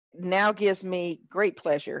now gives me great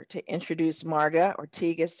pleasure to introduce Marga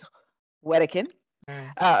Ortigas-Wedekind.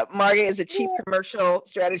 Marga is a Chief Commercial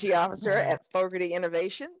Strategy Officer at Fogarty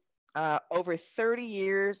Innovation. Over 30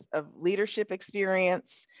 years of leadership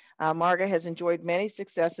experience. Marga has enjoyed many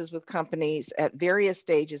successes with companies at various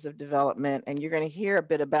stages of development, and you're going to hear a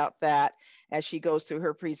bit about that as she goes through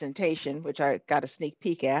her presentation, which I got a sneak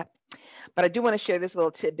peek at. But I do want to share this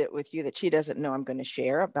little tidbit with you that she doesn't know I'm going to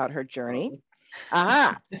share about her journey.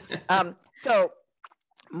 So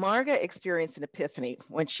Marga experienced an epiphany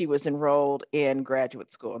when she was enrolled in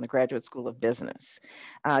graduate school, in the Graduate School of Business.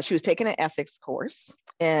 She was taking an ethics course,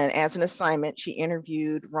 and as an assignment, she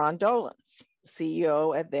interviewed Ron Dolan's,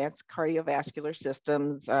 CEO, Advanced Cardiovascular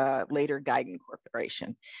Systems, later Guidant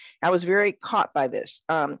Corporation. I was very caught by this.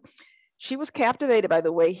 She was captivated by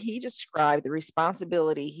the way he described the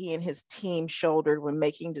responsibility he and his team shouldered when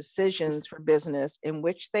making decisions for business in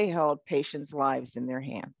which they held patients' lives in their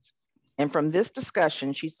hands. And from this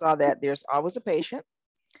discussion, she saw that there's always a patient,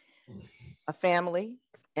 a family,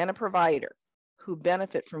 and a provider who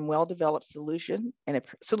benefit from well-developed solutions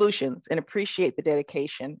and appreciate the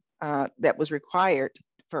dedication that was required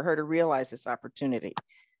for her to realize this opportunity.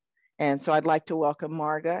 And so I'd like to welcome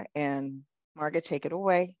Marga, and Marga, take it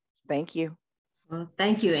away. Thank you. Well,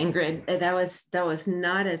 thank you, Ingrid. That was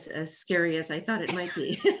not as scary as I thought it might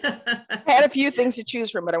be. I had a few things to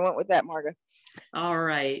choose from, but I went with that, Marga. All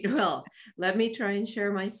right. Well, let me try and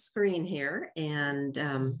share my screen here. And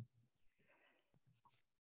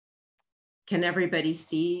can everybody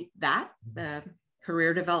see that?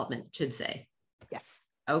 Career development, should say. Yes.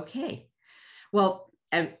 Okay. Well,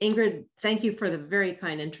 Ingrid, thank you for the very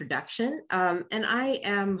kind introduction. And I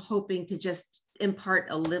am hoping to just impart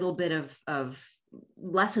a little bit of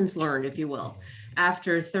lessons learned, if you will,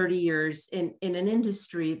 after 30 years in an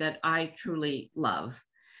industry that I truly love.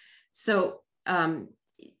 So, some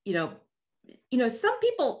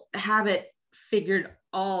people have it figured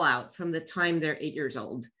all out from the time they're 8 years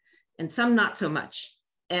old, and some not so much.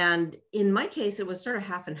 And in my case, it was sort of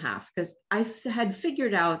half and half, because I had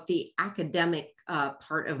figured out the academic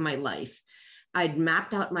part of my life. I'd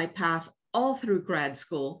mapped out my path all through grad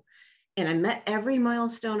school, and I met every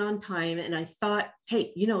milestone on time. And I thought,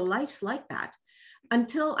 hey, life's like that,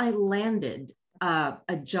 until I landed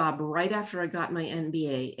a job right after I got my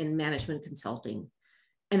MBA in management consulting.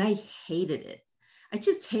 And I hated it. I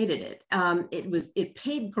just hated it. It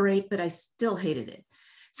paid great, but I still hated it.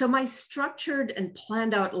 So my structured and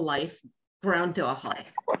planned out life ground to a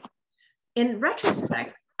halt. In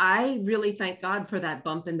retrospect, I really thank God for that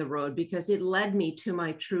bump in the road, because it led me to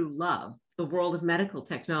my true love, the world of medical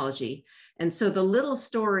technology. And so the little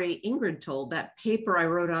story Ingrid told, that paper I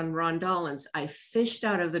wrote on Ron Dolan's, I fished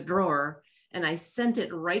out of the drawer and I sent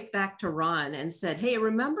it right back to Ron and said, hey,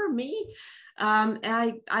 remember me?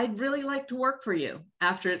 I'd really like to work for you.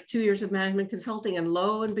 After 2 years of management consulting, and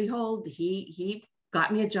lo and behold, he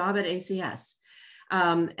got me a job at ACS.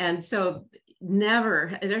 And so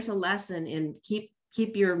there's a lesson in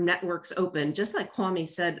keep your networks open, just like Kwame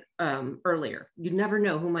said earlier. You never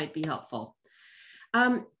know who might be helpful.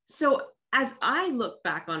 So as I look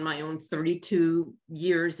back on my own 32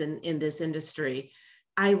 years in this industry,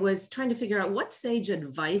 I was trying to figure out what sage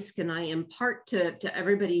advice can I impart to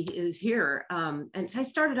everybody who's here. And so I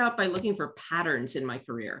started out by looking for patterns in my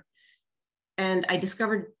career. And I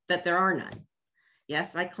discovered that there are none.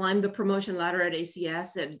 Yes, I climbed the promotion ladder at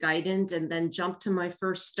ACS, at Guidant, and then jumped to my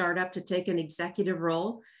first startup to take an executive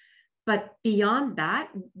role. But beyond that,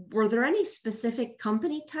 were there any specific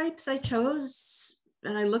company types I chose?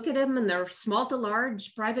 And I look at them and they're small to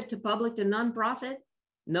large, private to public to nonprofit,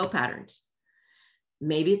 no patterns.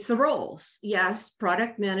 Maybe it's the roles. Yes,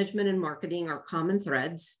 product management and marketing are common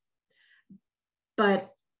threads. But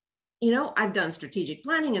I've done strategic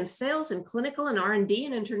planning and sales and clinical and R&D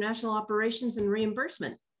and international operations and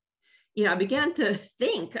reimbursement. I began to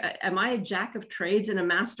think, am I a jack of trades and a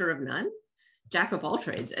master of none? Jack of all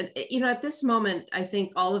trades. And, at this moment, I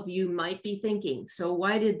think all of you might be thinking, so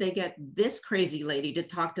why did they get this crazy lady to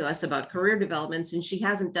talk to us about career development since she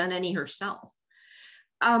hasn't done any herself?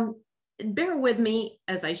 Bear with me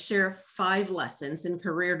as I share 5 lessons in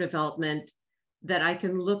career development that I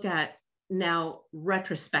can look at now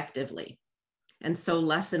retrospectively. And so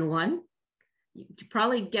lesson 1, you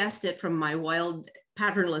probably guessed it from my wild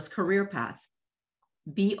patternless career path: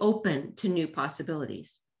 be open to new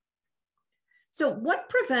possibilities. So what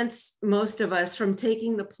prevents most of us from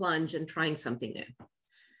taking the plunge and trying something new?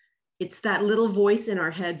 It's that little voice in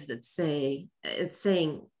our heads that's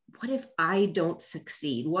saying, what if I don't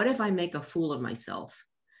succeed? What if I make a fool of myself?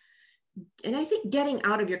 And I think getting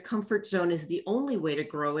out of your comfort zone is the only way to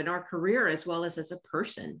grow in our career as well as a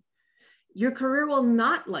person. your career will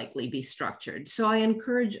not likely be structured. So I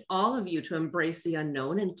encourage all of you to embrace the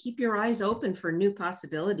unknown and keep your eyes open for new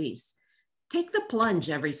possibilities. Take the plunge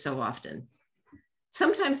every so often.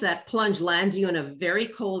 Sometimes that plunge lands you in a very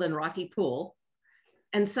cold and rocky pool,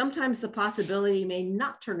 and sometimes the possibility may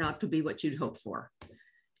not turn out to be what you'd hoped for.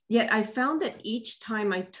 Yet I found that each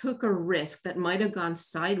time I took a risk that might have gone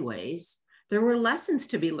sideways, there were lessons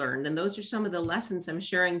to be learned, and those are some of the lessons I'm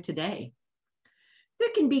sharing today. There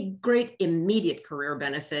can be great immediate career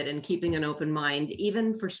benefit in keeping an open mind,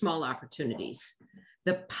 even for small opportunities.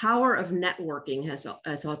 The power of networking has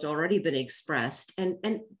already been expressed,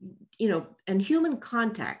 and human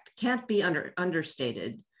contact can't be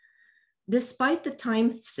understated. Despite the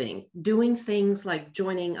time sink, doing things like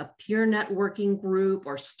joining a peer networking group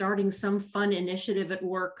or starting some fun initiative at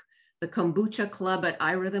work, the kombucha club at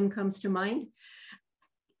iRhythm comes to mind,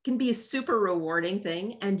 can be a super rewarding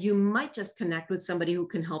thing, and you might just connect with somebody who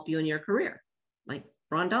can help you in your career, like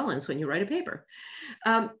Ron Dollins when you write a paper.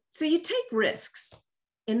 So you take risks.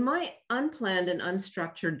 In my unplanned and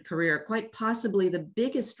unstructured career, quite possibly the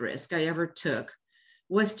biggest risk I ever took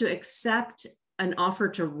was to accept an offer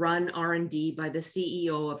to run R&D by the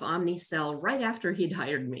CEO of Omnicell right after he'd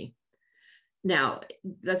hired me. Now,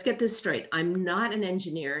 let's get this straight. I'm not an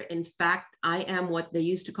engineer. In fact, I am what they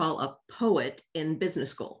used to call a poet in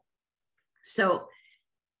business school. So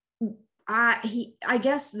I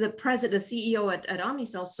guess the CEO at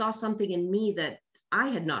Omnicell saw something in me that I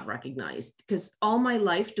had not recognized, because all my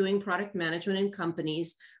life doing product management in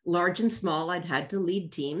companies, large and small, I'd had to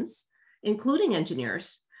lead teams, including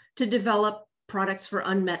engineers, to develop products for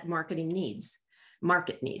unmet market needs.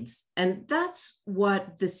 And that's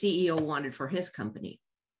what the CEO wanted for his company.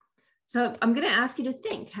 So I'm going to ask you to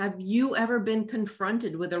think, have you ever been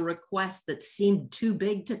confronted with a request that seemed too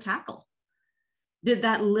big to tackle? Did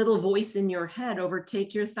that little voice in your head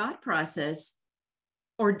overtake your thought process?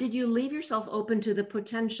 Or did you leave yourself open to the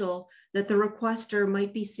potential that the requester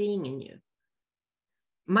might be seeing in you?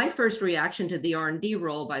 My first reaction to the R&D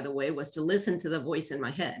role, by the way, was to listen to the voice in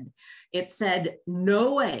my head. It said,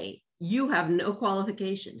 "No way, you have no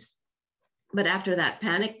qualifications." But after that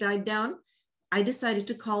panic died down, I decided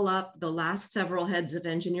to call up the last several heads of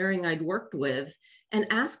engineering I'd worked with and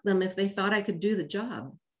ask them if they thought I could do the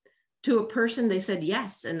job. To a person, they said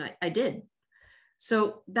yes, and I did.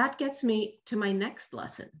 So that gets me to my next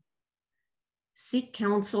lesson. Seek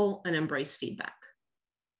counsel and embrace feedback.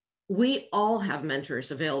 We all have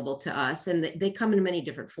mentors available to us, and they come in many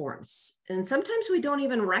different forms. And sometimes we don't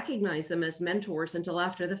even recognize them as mentors until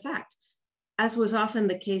after the fact, as was often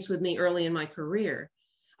the case with me early in my career.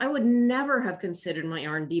 I would never have considered my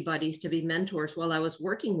R&D buddies to be mentors while I was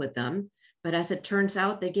working with them, but as it turns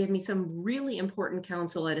out, they gave me some really important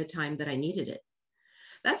counsel at a time that I needed it.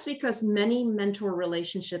 That's because many mentor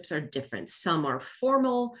relationships are different. Some are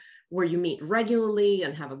formal, where you meet regularly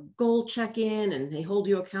and have a goal check-in and they hold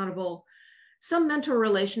you accountable. Some mentor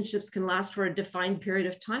relationships can last for a defined period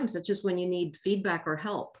of time, such as when you need feedback or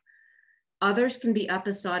help. Others can be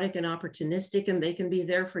episodic and opportunistic, and they can be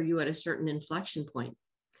there for you at a certain inflection point.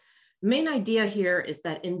 The main idea here is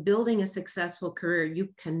that in building a successful career,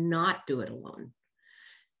 you cannot do it alone.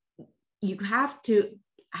 You have to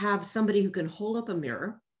have somebody who can hold up a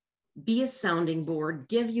mirror, be a sounding board,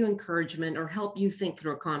 give you encouragement, or help you think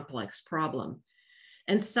through a complex problem.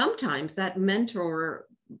 And sometimes that mentor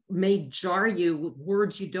may jar you with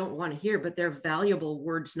words you don't want to hear, but they're valuable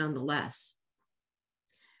words nonetheless.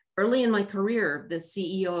 Early in my career, the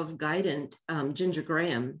CEO of Guidant, Ginger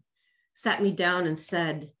Graham, sat me down and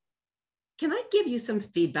said, "Can I give you some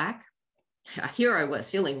feedback?" Here I was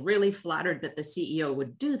feeling really flattered that the CEO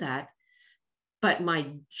would do that. But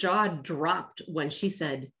my jaw dropped when she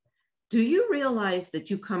said, "Do you realize that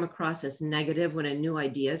you come across as negative when a new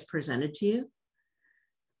idea is presented to you?"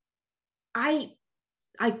 I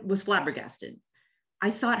was flabbergasted. I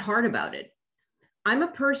thought hard about it. I'm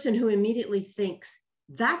a person who immediately thinks,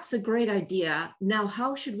 that's a great idea. Now,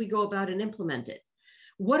 how should we go about and implement it?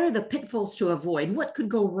 What are the pitfalls to avoid? What could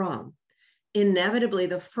go wrong? Inevitably,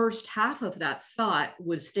 the first half of that thought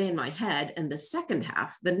would stay in my head, and the second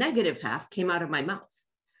half, the negative half, came out of my mouth.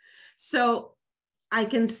 So I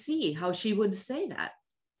can see how she would say that.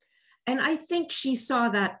 And I think she saw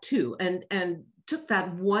that too, and took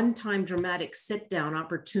that one-time dramatic sit-down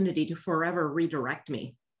opportunity to forever redirect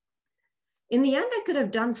me. In the end, I could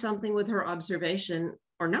have done something with her observation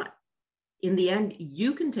or not. In the end,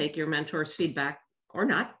 you can take your mentor's feedback or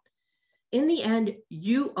not. In the end,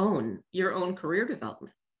 you own your own career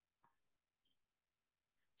development.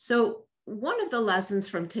 So one of the lessons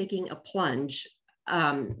from taking a plunge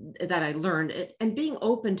that I learned, and being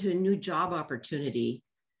open to a new job opportunity,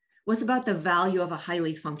 was about the value of a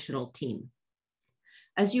highly functional team.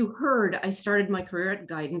 As you heard, I started my career at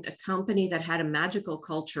Guidant, a company that had a magical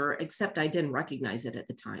culture, except I didn't recognize it at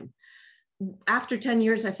the time. After 10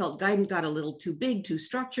 years, I felt Guidant got a little too big, too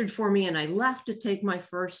structured for me, and I left to take my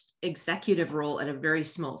first executive role at a very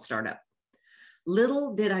small startup.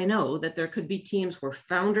 Little did I know that there could be teams where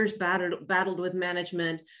founders battled with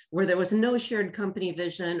management, where there was no shared company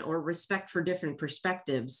vision or respect for different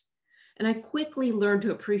perspectives. And I quickly learned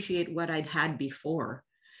to appreciate what I'd had before.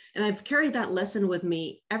 And I've carried that lesson with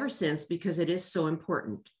me ever since because it is so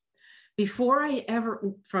important.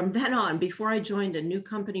 From then on, before I joined a new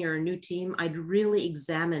company or a new team, I'd really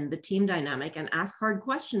examine the team dynamic and ask hard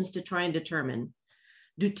questions to try and determine,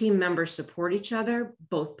 do team members support each other,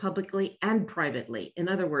 both publicly and privately? In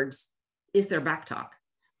other words, is there back talk?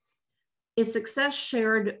 Is success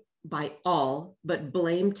shared by all, but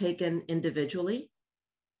blame taken individually?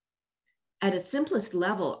 At its simplest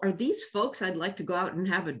level, are these folks I'd like to go out and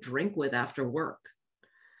have a drink with after work?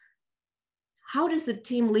 How does the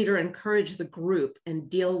team leader encourage the group and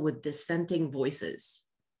deal with dissenting voices?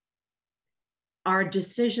 Are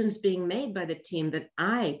decisions being made by the team that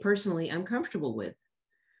I personally am comfortable with?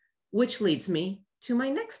 Which leads me to my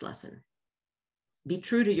next lesson. Be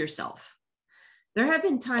true to yourself. There have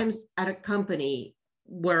been times at a company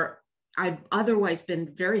where I've otherwise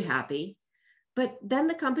been very happy, but then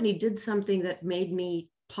the company did something that made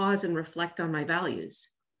me pause and reflect on my values.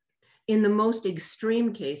 In the most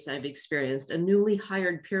extreme case I've experienced, a newly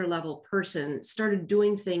hired peer level person started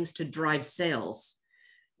doing things to drive sales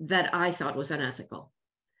that I thought was unethical.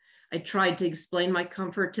 I tried to explain my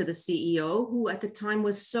comfort to the CEO, who at the time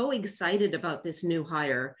was so excited about this new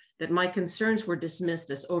hire that my concerns were dismissed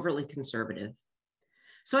as overly conservative.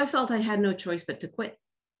 So I felt I had no choice but to quit,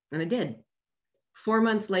 and I did. 4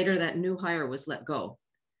 months later, that new hire was let go.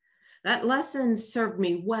 That lesson served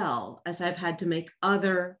me well as I've had to make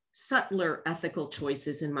other subtler ethical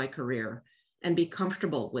choices in my career and be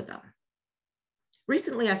comfortable with them.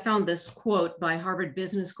 Recently, I found this quote by Harvard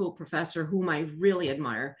Business School professor whom I really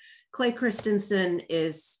admire. Clay Christensen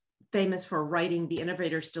is famous for writing The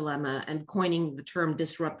Innovator's Dilemma and coining the term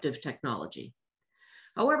disruptive technology.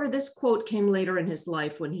 However, this quote came later in his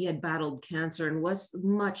life when he had battled cancer and was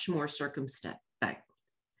much more circumspect.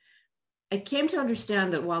 I came to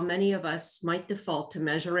understand that while many of us might default to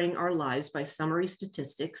measuring our lives by summary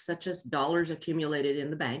statistics, such as dollars accumulated in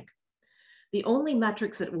the bank, the only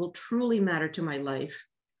metrics that will truly matter to my life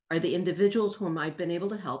are the individuals whom I've been able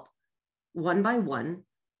to help one by one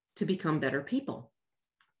to become better people.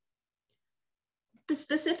 The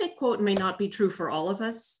specific quote may not be true for all of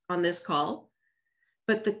us on this call,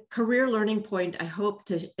 but the career learning point I hope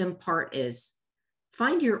to impart is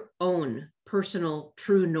find your own personal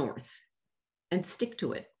true north and stick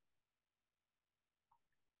to it.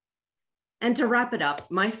 And to wrap it up,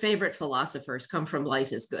 my favorite philosophers come from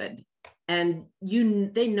Life is Good. And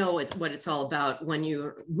they know what it's all about when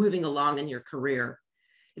you're moving along in your career.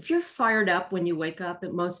 If you're fired up when you wake up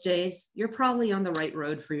at most days, you're probably on the right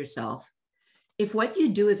road for yourself. If what you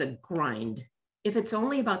do is a grind, if it's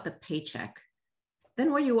only about the paycheck,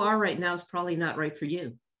 then where you are right now is probably not right for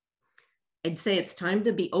you. I'd say it's time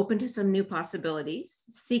to be open to some new possibilities,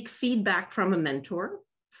 seek feedback from a mentor,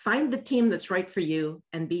 find the team that's right for you,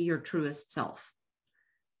 and be your truest self.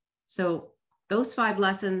 So those 5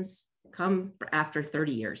 lessons come after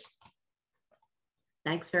 30 years.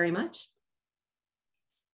 Thanks very much.